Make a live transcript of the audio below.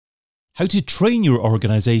How to Train Your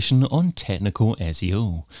Organization on Technical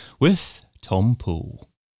SEO with Tom Poole.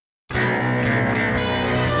 The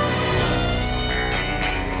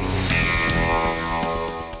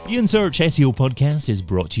InSearch SEO podcast is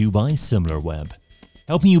brought to you by SimilarWeb,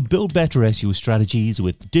 helping you build better SEO strategies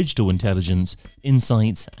with digital intelligence,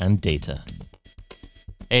 insights, and data.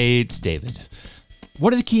 It's David.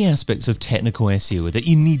 What are the key aspects of technical SEO that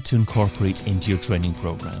you need to incorporate into your training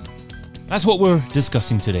program? That's what we're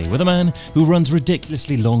discussing today with a man who runs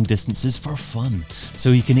ridiculously long distances for fun, so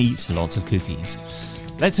he can eat lots of cookies.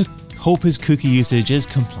 Let's hope his cookie usage is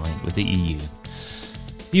compliant with the EU.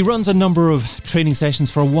 He runs a number of training sessions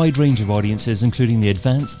for a wide range of audiences, including the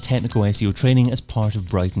Advanced Technical SEO training as part of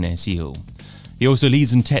Brighton SEO. He also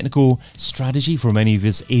leads in technical strategy for many of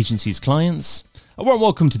his agency's clients. A warm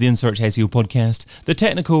welcome to the InSearch SEO podcast, the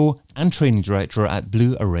technical and training director at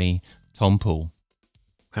Blue Array, Tom Poole.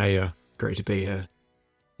 Hey, great to be here.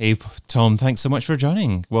 Hey, Tom, thanks so much for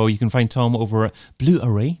joining. Well, you can find Tom over at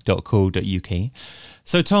bluearray.co.uk.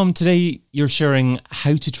 So, Tom, today you're sharing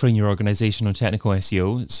how to train your organization on technical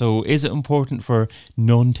SEO. So, is it important for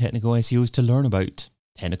non-technical SEOs to learn about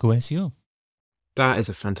technical SEO? That is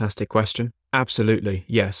a fantastic question. Absolutely,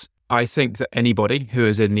 yes. I think that anybody who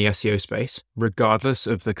is in the SEO space, regardless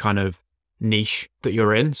of the kind of niche that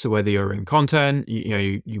you're in, so whether you're in content,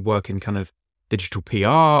 you work in kind of digital PR,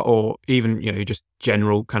 or even, just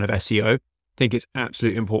general kind of SEO, I think it's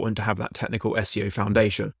absolutely important to have that technical SEO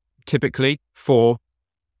foundation. Typically for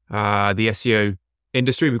the SEO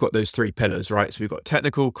industry, we've got those three pillars, right? So we've got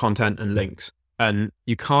technical, content, and links. And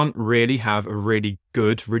you can't really have a really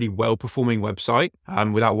good, really well-performing website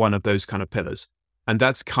without one of those kind of pillars. And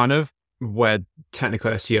that's kind of where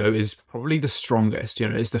technical SEO is probably the strongest,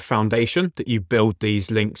 it's the foundation that you build these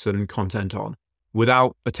links and content on.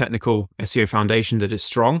 Without a technical SEO foundation that is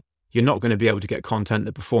strong, you're not going to be able to get content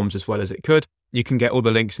that performs as well as it could. You can get all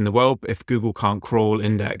the links in the world, but if Google can't crawl,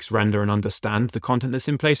 index, render, and understand the content that's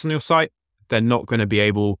in place on your site, they're not going to be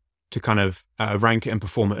able to kind of rank it and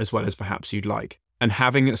perform it as well as perhaps you'd like. And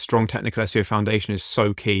having a strong technical SEO foundation is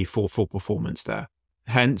so key for full performance there.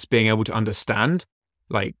 Hence, being able to understand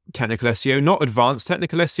like technical SEO, not advanced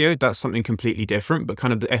technical SEO, that's something completely different, but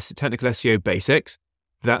kind of the technical SEO basics.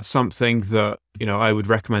 That's something that, I would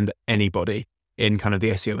recommend that anybody in kind of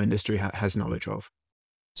the SEO industry has knowledge of.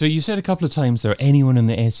 So you said a couple of times there, anyone in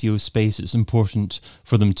the SEO space, it's important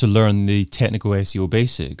for them to learn the technical SEO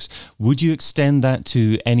basics. Would you extend that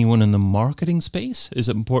to anyone in the marketing space? Is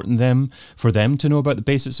it important for them to know about the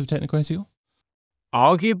basics of technical SEO?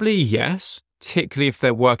 Arguably, yes, particularly if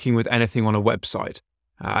they're working with anything on a website.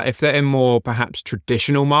 If they're in more perhaps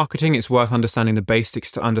traditional marketing, it's worth understanding the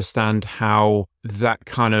basics to understand how that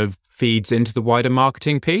kind of feeds into the wider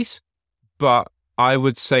marketing piece. But I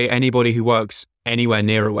would say anybody who works anywhere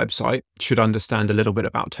near a website should understand a little bit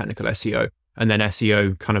about technical SEO, and then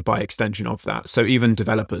SEO kind of by extension of that. So even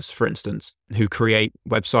developers, for instance, who create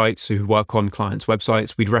websites, who work on clients'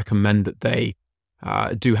 websites, we'd recommend that they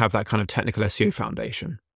do have that kind of technical SEO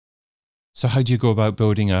foundation. So how do you go about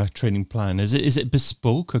building a training plan? Is it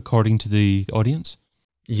bespoke according to the audience?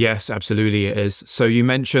 Yes, absolutely it is. So you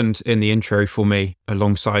mentioned in the intro for me,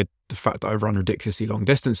 alongside the fact that I run ridiculously long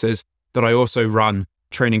distances, that I also run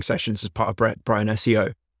training sessions as part of Brighton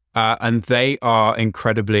SEO. And they are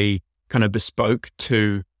incredibly kind of bespoke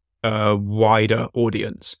to a wider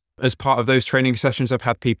audience. As part of those training sessions, I've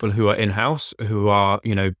had people who are in-house, who are,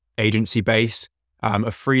 agency-based, are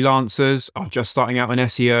freelancers, are just starting out in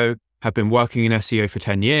SEO, have been working in SEO for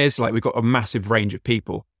 10 years. Like, we've got a massive range of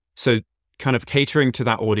people. So kind of catering to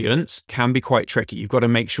that audience can be quite tricky. You've got to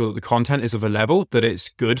make sure that the content is of a level that it's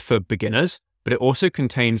good for beginners, but it also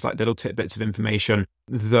contains like little tidbits of information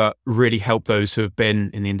that really help those who have been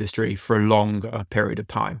in the industry for a longer period of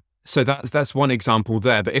time. So that's one example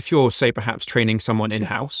there. But if you're, say, perhaps training someone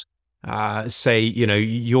in-house, say,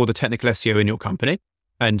 you're the technical SEO in your company,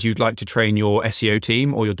 and you'd like to train your SEO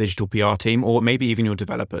team or your digital PR team, or maybe even your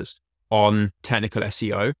developers on technical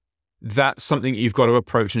SEO, that's something that you've got to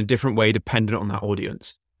approach in a different way dependent on that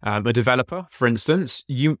audience. A developer, for instance,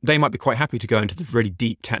 they might be quite happy to go into the really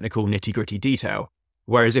deep technical nitty-gritty detail.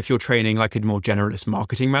 Whereas if you're training like a more generalist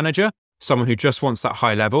marketing manager, someone who just wants that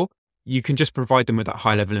high level, you can just provide them with that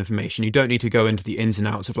high level information. You don't need to go into the ins and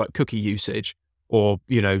outs of like cookie usage or,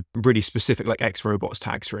 really specific like X robots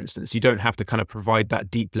tags, for instance. You don't have to kind of provide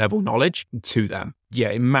that deep level knowledge to them. Yeah,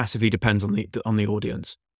 it massively depends on the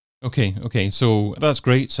audience. Okay. So that's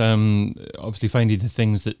great. Obviously finding the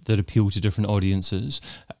things that appeal to different audiences.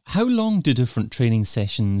 How long do different training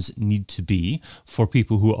sessions need to be for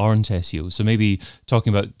people who aren't SEO? So maybe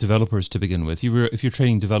talking about developers to begin with. If you're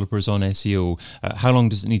training developers on SEO, how long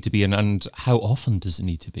does it need to be, and how often does it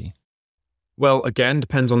need to be? Well, again,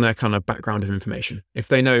 depends on their kind of background of information. If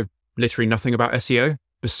they know literally nothing about SEO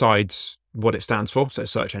besides what it stands for, so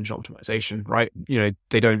search engine optimization, right?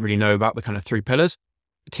 They don't really know about the kind of 3 pillars.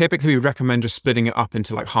 Typically, we recommend just splitting it up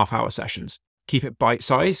into like half-hour sessions. Keep it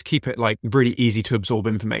bite-sized, keep it like really easy to absorb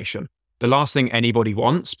information. The last thing anybody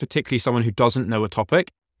wants, particularly someone who doesn't know a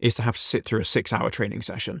topic, is to have to sit through a 6-hour training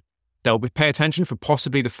session. They'll pay attention for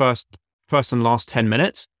possibly the first and last 10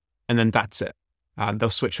 minutes, and then that's it.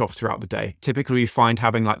 They'll switch off throughout the day. Typically, we find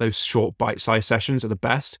having like those short bite-sized sessions are the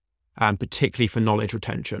best, particularly for knowledge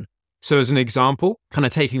retention. So as an example, kind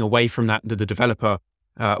of taking away from that, the developer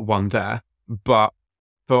one there, but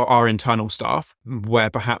for our internal staff, where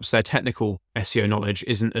perhaps their technical SEO knowledge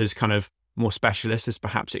isn't as kind of more specialist as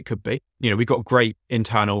perhaps it could be. We've got great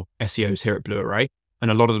internal SEOs here at Blue Array, and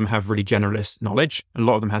a lot of them have really generalist knowledge. A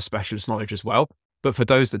lot of them have specialist knowledge as well. But for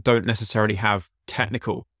those that don't necessarily have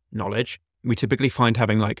technical knowledge, we typically find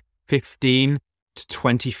having like 15 to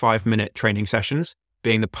 25 minute training sessions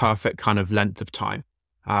being the perfect kind of length of time.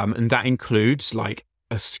 And that includes like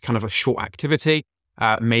a kind of a short activity,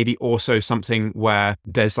 maybe also something where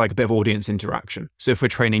there's like a bit of audience interaction. So if we're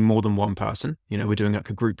training more than one person, we're doing like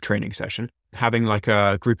a group training session, having like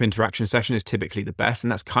a group interaction session is typically the best.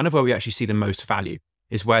 And that's kind of where we actually see the most value,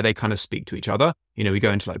 is where they kind of speak to each other. We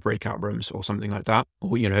go into like breakout rooms or something like that.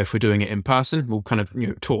 Or, if we're doing it in person, we'll kind of,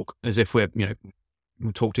 talk as if we'll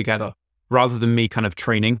talk together rather than me kind of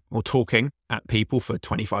training or talking at people for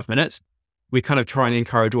 25 minutes. We kind of try and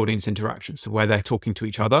encourage audience interaction. So where they're talking to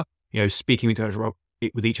each other, speaking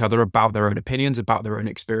with each other about their own opinions, about their own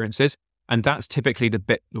experiences. And that's typically the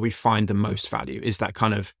bit that we find the most value, is that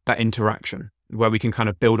kind of that interaction where we can kind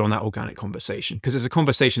of build on that organic conversation, because it's a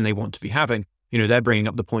conversation they want to be having. They're bringing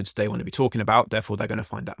up the points they want to be talking about. Therefore, they're going to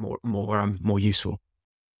find that more useful.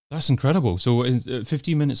 That's incredible. So in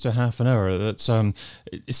 15 minutes to half an hour, that's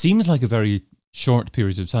it seems like a very short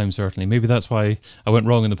period of time, certainly. Maybe that's why I went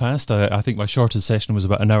wrong in the past. I think my shortest session was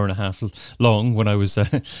about an hour and a half long when I was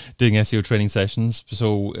doing SEO training sessions.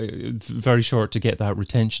 So very short to get that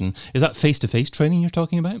retention. Is that face-to-face training you're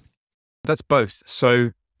talking about? That's both.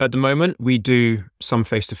 So at the moment, we do some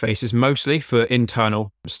face-to-faces, mostly for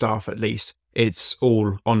internal staff at least. It's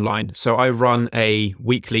all online. So I run a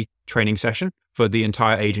weekly training session for the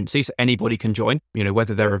entire agency. So anybody can join,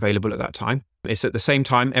 whether they're available at that time. It's at the same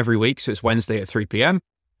time every week. So it's Wednesday at 3 p.m.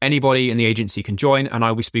 Anybody in the agency can join, and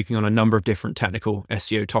I'll be speaking on a number of different technical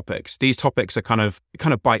SEO topics. These topics are kind of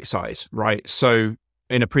bite-sized, right? So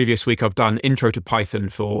in a previous week, I've done intro to Python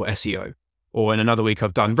for SEO, or in another week,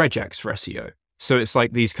 I've done regex for SEO. So it's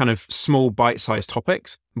like these kind of small bite-sized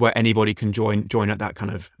topics where anybody can join at that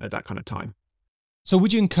kind of time. So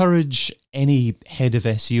would you encourage any head of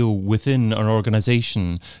SEO within an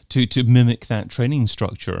organization to mimic that training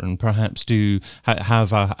structure and perhaps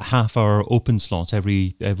have a half-hour open slot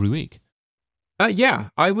every week? Yeah,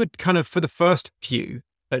 I would kind of, for the first few,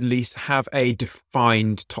 at least have a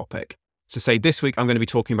defined topic. So say this week I'm going to be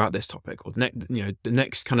talking about this topic, or the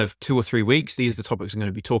next kind of 2 or 3 weeks, these are the topics I'm going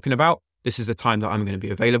to be talking about. This is the time that I'm going to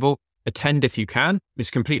be available. Attend if you can.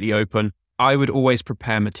 It's completely open. I would always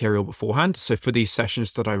prepare material beforehand. So for these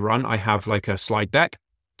sessions that I run, I have like a slide deck.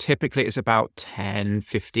 Typically it's about 10,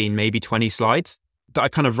 15, maybe 20 slides that I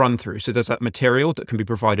kind of run through. So there's that material that can be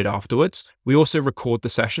provided afterwards. We also record the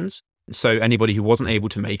sessions. So anybody who wasn't able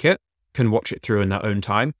to make it can watch it through in their own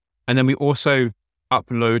time. And then we also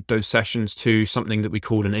upload those sessions to something that we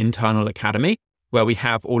call an internal academy, where we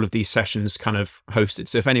have all of these sessions kind of hosted.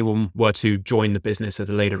 So if anyone were to join the business at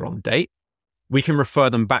a later on date, we can refer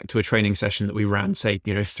them back to a training session that we ran, say,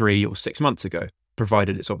 3 or 6 months ago,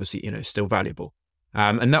 provided it's obviously, still valuable.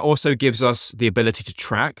 And that also gives us the ability to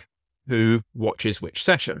track who watches which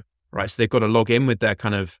session, right? So they've got to log in with their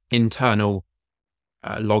kind of internal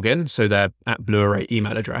login. So their at Blue Array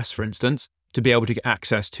email address, for instance, to be able to get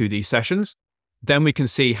access to these sessions. Then we can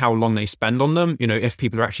see how long they spend on them. If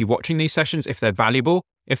people are actually watching these sessions, if they're valuable,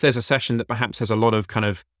 if there's a session that perhaps has a lot of kind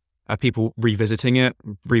of people revisiting it,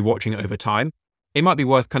 rewatching it over time, it might be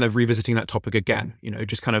worth kind of revisiting that topic again,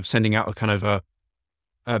 just kind of sending out a kind of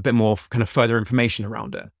a bit more kind of further information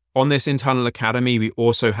around it. On this internal academy, we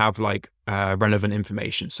also have like relevant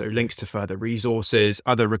information. So links to further resources,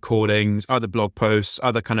 other recordings, other blog posts,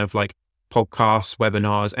 other kind of like podcasts,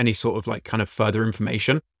 webinars, any sort of like kind of further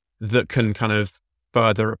information that can kind of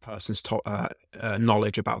further a person's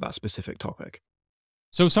knowledge about that specific topic.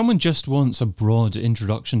 So if someone just wants a broad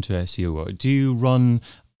introduction to SEO, do you run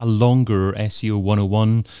a longer SEO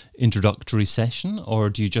 101 introductory session, or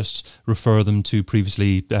do you just refer them to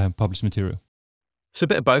previously published material? So a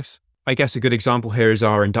bit of both. I guess a good example here is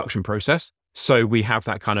our induction process. So we have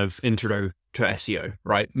that kind of intro to SEO,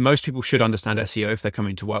 right? Most people should understand SEO if they're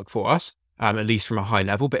coming to work for us, at least from a high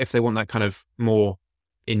level. But if they want that kind of more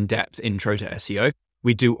in-depth intro to SEO,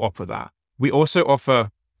 we do offer that. We also offer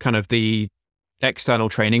kind of the external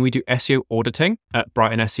training. We do SEO auditing at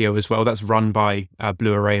Brighton SEO as well. That's run by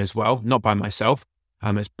Blue Array as well, not by myself,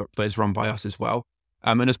 but it's run by us as well.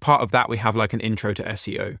 And as part of that, we have like an intro to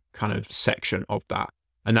SEO kind of section of that.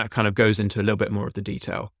 And that kind of goes into a little bit more of the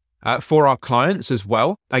detail. For our clients as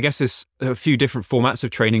well, I guess there's a few different formats of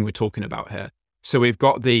training we're talking about here. So we've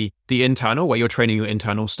got the internal, where you're training your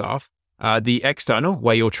internal staff, the external,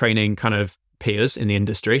 where you're training kind of peers in the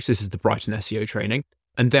industry. So this is the Brighton SEO training.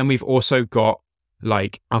 And then we've also got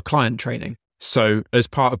like our client training. So as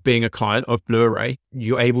part of being a client of Blue Array,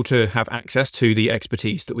 you're able to have access to the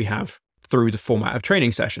expertise that we have through the format of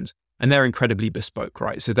training sessions. And they're incredibly bespoke,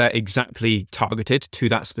 right? So they're exactly targeted to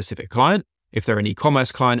that specific client. If they're an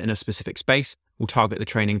e-commerce client in a specific space, we'll target the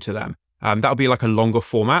training to them. That'll be like a longer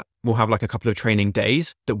format. We'll have like a couple of training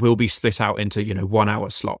days that will be split out into, 1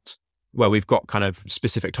 hour slots where we've got kind of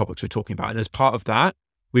specific topics we're talking about. And as part of that,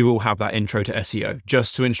 we will have that intro to SEO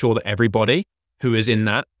just to ensure that everybody who is in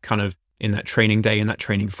that training day, in that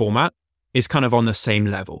training format, is kind of on the same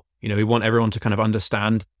level. We want everyone to kind of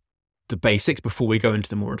understand the basics before we go into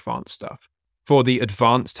the more advanced stuff. For the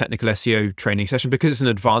advanced technical SEO training session, because it's an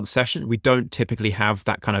advanced session, we don't typically have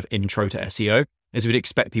that kind of intro to SEO, as we'd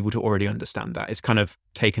expect people to already understand that. It's kind of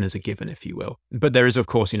taken as a given, if you will. But there is, of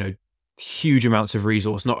course, huge amounts of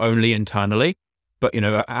resource, not only internally, but,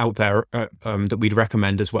 out there that we'd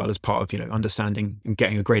recommend as well as part of, understanding and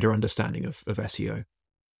getting a greater understanding of SEO.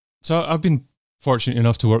 So I've been fortunate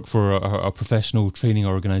enough to work for a professional training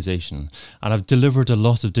organization, and I've delivered a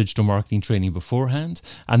lot of digital marketing training beforehand.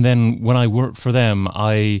 And then when I worked for them,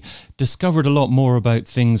 I discovered a lot more about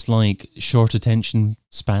things like short attention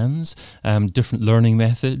spans, different learning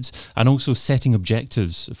methods, and also setting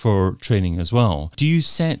objectives for training as well. Do you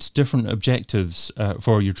set different objectives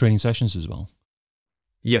for your training sessions as well?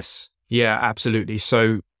 Yes. Yeah, absolutely.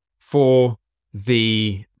 So for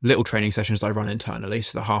the little training sessions that I run internally,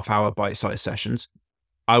 so the half-hour bite-sized sessions,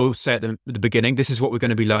 I will say at the beginning, this is what we're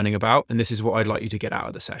going to be learning about, and this is what I'd like you to get out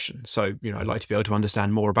of the session. So, I'd like to be able to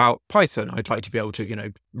understand more about Python. I'd like to be able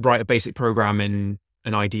to, write a basic program in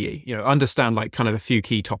an IDE, understand like kind of a few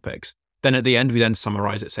key topics. Then at the end, we then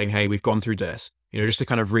summarize it saying, hey, we've gone through this, just to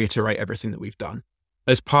kind of reiterate everything that we've done.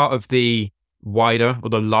 As part of the wider or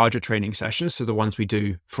the larger training sessions, so the ones we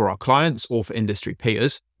do for our clients or for industry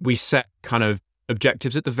peers, we set kind of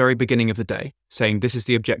objectives at the very beginning of the day, saying this is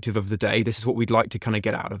the objective of the day. This is what we'd like to kind of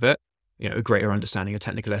get out of it, a greater understanding of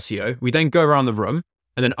technical SEO. We then go around the room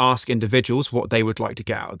and then ask individuals what they would like to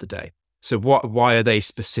get out of the day. So why are they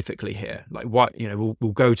specifically here? Like what,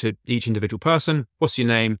 we'll go to each individual person. What's your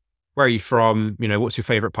name? Where are you from? What's your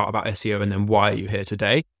favorite part about SEO? And then why are you here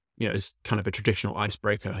today? It's kind of a traditional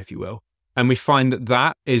icebreaker, if you will. And we find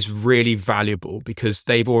that is really valuable because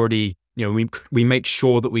they've already, we make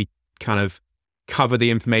sure that we kind of cover the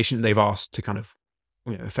information that they've asked to kind of,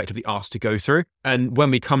 effectively asked to go through. And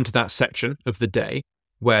when we come to that section of the day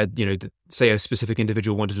where, say a specific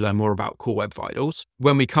individual wanted to learn more about Core Web Vitals,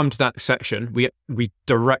 when we come to that section, we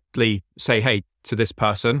directly say, hey, to this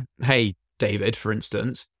person, hey, David, for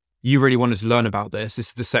instance, you really wanted to learn about this. This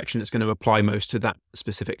is the section that's going to apply most to that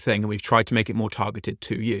specific thing. And we've tried to make it more targeted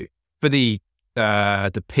to you. For the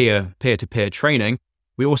peer-to-peer training,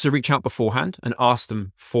 we also reach out beforehand and ask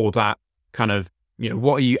them for that kind of,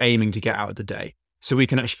 what are you aiming to get out of the day? So we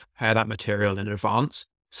can actually prepare that material in advance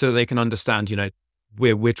so they can understand,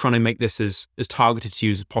 we're trying to make this as targeted to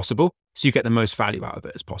you as possible so you get the most value out of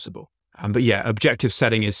it as possible. But yeah, objective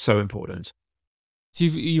setting is so important. So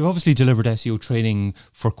you've obviously delivered SEO training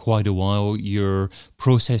for quite a while. Your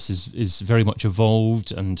process is very much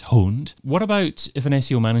evolved and honed. What about if an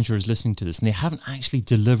SEO manager is listening to this and they haven't actually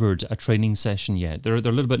delivered a training session yet? They're a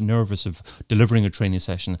little bit nervous of delivering a training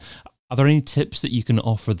session. Are there any tips that you can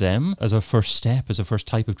offer them as a first step, as a first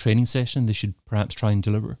type of training session they should perhaps try and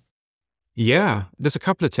deliver? Yeah, there's a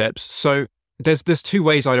couple of tips. So there's two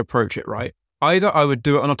ways I'd approach it, right? Either I would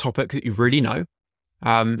do it on a topic that you really know.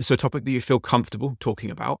 So a topic that you feel comfortable talking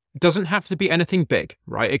about. It doesn't have to be anything big,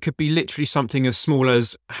 right? It could be literally something as small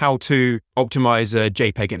as how to optimize a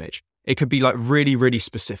JPEG image. It could be like really, really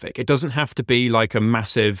specific. It doesn't have to be like a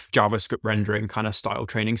massive JavaScript rendering kind of style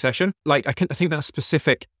training session. Like I think that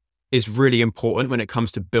specific is really important when it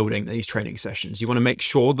comes to building these training sessions. You want to make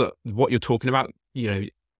sure that what you're talking about,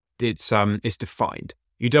 it's defined.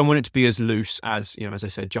 You don't want it to be as loose as, as I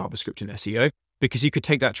said, JavaScript and SEO, because you could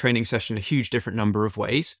take that training session a huge different number of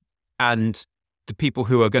ways. And the people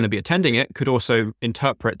who are going to be attending it could also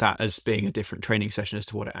interpret that as being a different training session as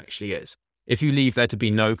to what it actually is. If you leave there to be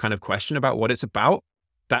no kind of question about what it's about,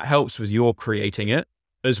 that helps with your creating it,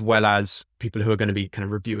 as well as people who are going to be kind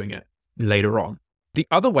of reviewing it later on. The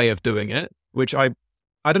other way of doing it, which I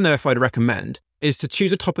don't know if I'd recommend, is to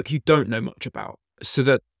choose a topic you don't know much about, so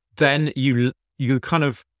that then you're kind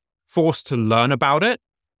of forced to learn about it.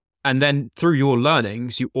 And then through your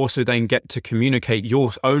learnings, you also then get to communicate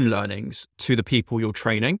your own learnings to the people you're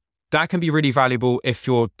training. That can be really valuable if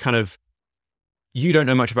you don't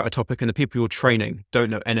know much about a topic and the people you're training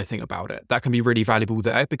don't know anything about it. That can be really valuable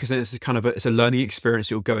there, because it's it's a learning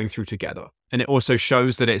experience you're going through together. And it also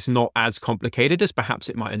shows that it's not as complicated as perhaps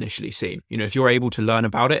it might initially seem. If you're able to learn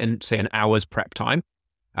about it in, say, an hour's prep time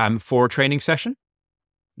for a training session,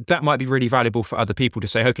 that might be really valuable for other people to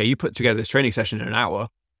say, okay, you put together this training session in an hour.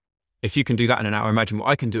 If you can do that in an hour, imagine what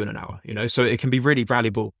I can do in an hour, So it can be really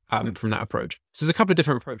valuable from that approach. So there's a couple of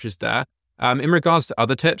different approaches there. In regards to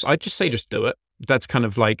other tips, I'd just say just do it. That's kind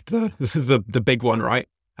of like the big one, right?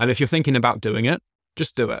 And if you're thinking about doing it,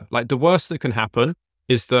 just do it. Like, the worst that can happen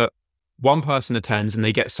is that one person attends and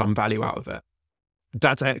they get some value out of it.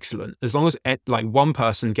 That's excellent. As long as one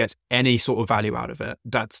person gets any sort of value out of it,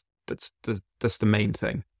 that's the main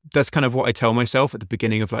thing. That's kind of what I tell myself at the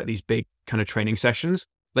beginning of these big kind of training sessions.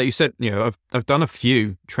 Like you said, I've done a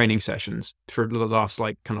few training sessions for the last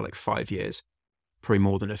 5 years, probably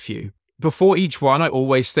more than a few. Before each one, I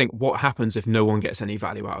always think, what happens if no one gets any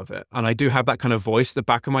value out of it? And I do have that kind of voice at the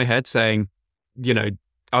back of my head saying,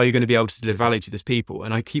 are you going to be able to deliver value to these people?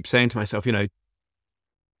 And I keep saying to myself,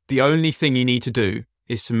 the only thing you need to do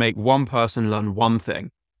is to make one person learn one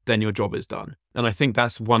thing, then your job is done. And I think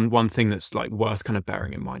that's one thing that's worth kind of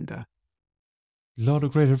bearing in mind there. A lot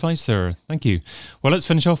of great advice there. Thank you. Well, let's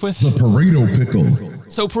finish off with the Pareto Pickle.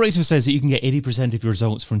 So Pareto says that you can get 80% of your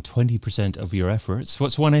results from 20% of your efforts.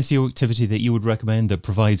 What's one SEO activity that you would recommend that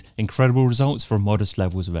provides incredible results for modest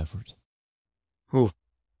levels of effort? Oh,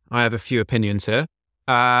 I have a few opinions here.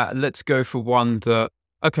 Let's go for one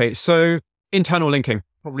so internal linking,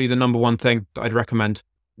 probably the number one thing that I'd recommend.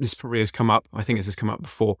 This probably has come up. I think this has come up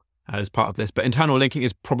before as part of this, but internal linking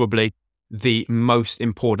is probably the most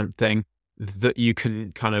important thing that you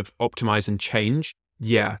can kind of optimize and change.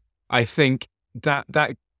 Yeah, I think that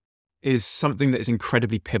is something that is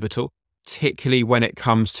incredibly pivotal, particularly when it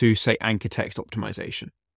comes to, say, anchor text optimization.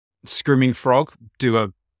 Screaming Frog do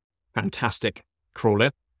a fantastic crawler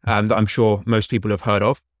that I'm sure most people have heard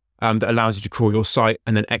of, that allows you to crawl your site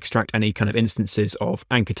and then extract any kind of instances of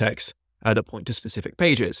anchor text that point to specific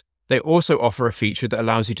pages. They also offer a feature that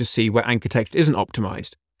allows you to see where anchor text isn't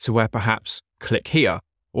optimized. So where perhaps click here,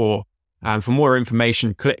 or for more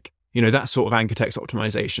information, click, that sort of anchor text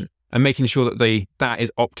optimization, and making sure that that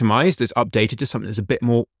is optimized, is updated to something that's a bit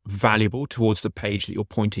more valuable towards the page that you're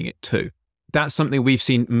pointing it to. That's something we've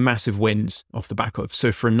seen massive wins off the back of.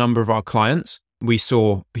 So for a number of our clients, we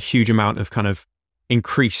saw a huge amount of kind of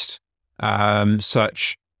increased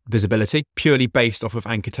search visibility purely based off of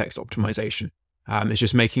anchor text optimization. It's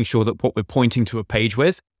just making sure that what we're pointing to a page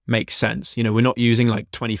with makes sense. We're not using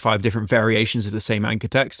 25 different variations of the same anchor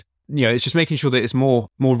text. It's just making sure that it's more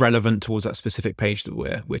relevant towards that specific page that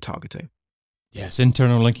we're targeting. Yes,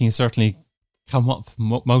 internal linking has certainly come up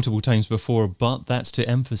multiple times before, but that's to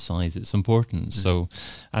emphasize its importance. So,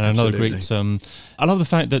 and another great, I love the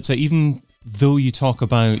fact that even though you talk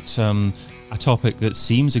about a topic that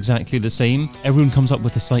seems exactly the same, everyone comes up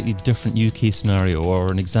with a slightly different use case scenario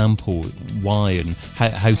or an example why and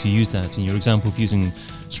how to use that. And your example of using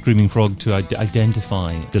Screaming Frog to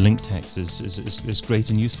identify the link text is great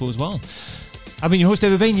and useful as well. I've been your host,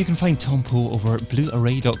 David Bain. You can find Tom Poe over at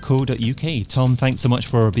bluearray.co.uk. Tom, thanks so much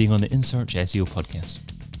for being on the InSearch SEO podcast.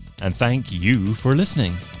 And thank you for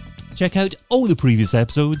listening. Check out all the previous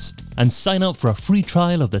episodes and sign up for a free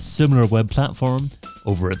trial of the SimilarWeb platform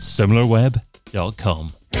over at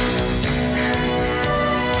similarweb.com.